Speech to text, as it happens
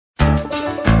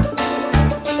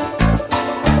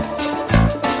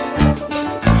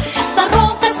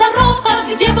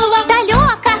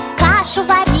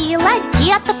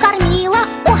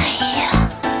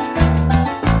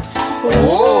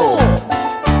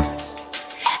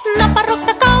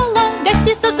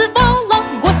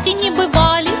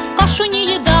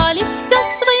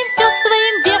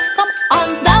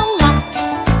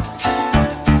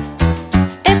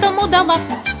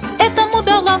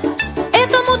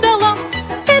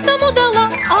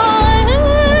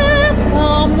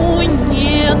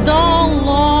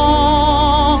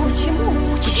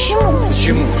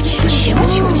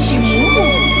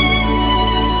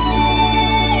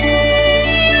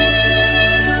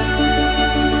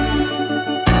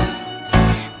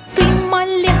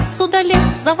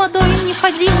за водой не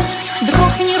ходил,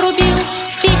 дров не рубил,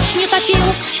 печь не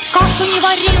топил, кашу не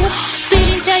варил, ты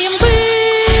лентяем был.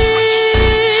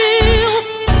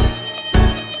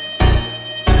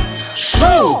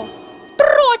 Шоу!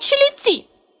 Прочь лети!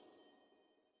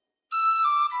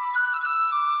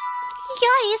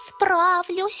 Я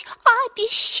исправлюсь,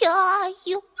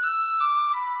 обещаю.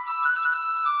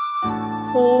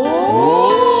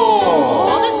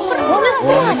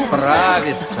 Он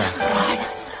справится.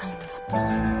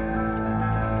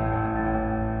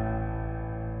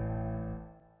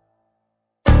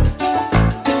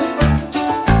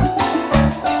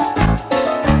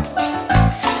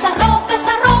 Сорока,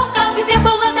 сорока, где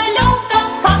была далеко,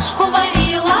 кашку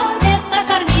варила, где-то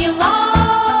кормила.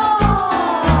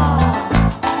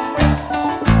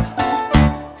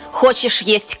 Хочешь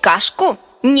есть кашку?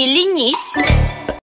 Не ленись.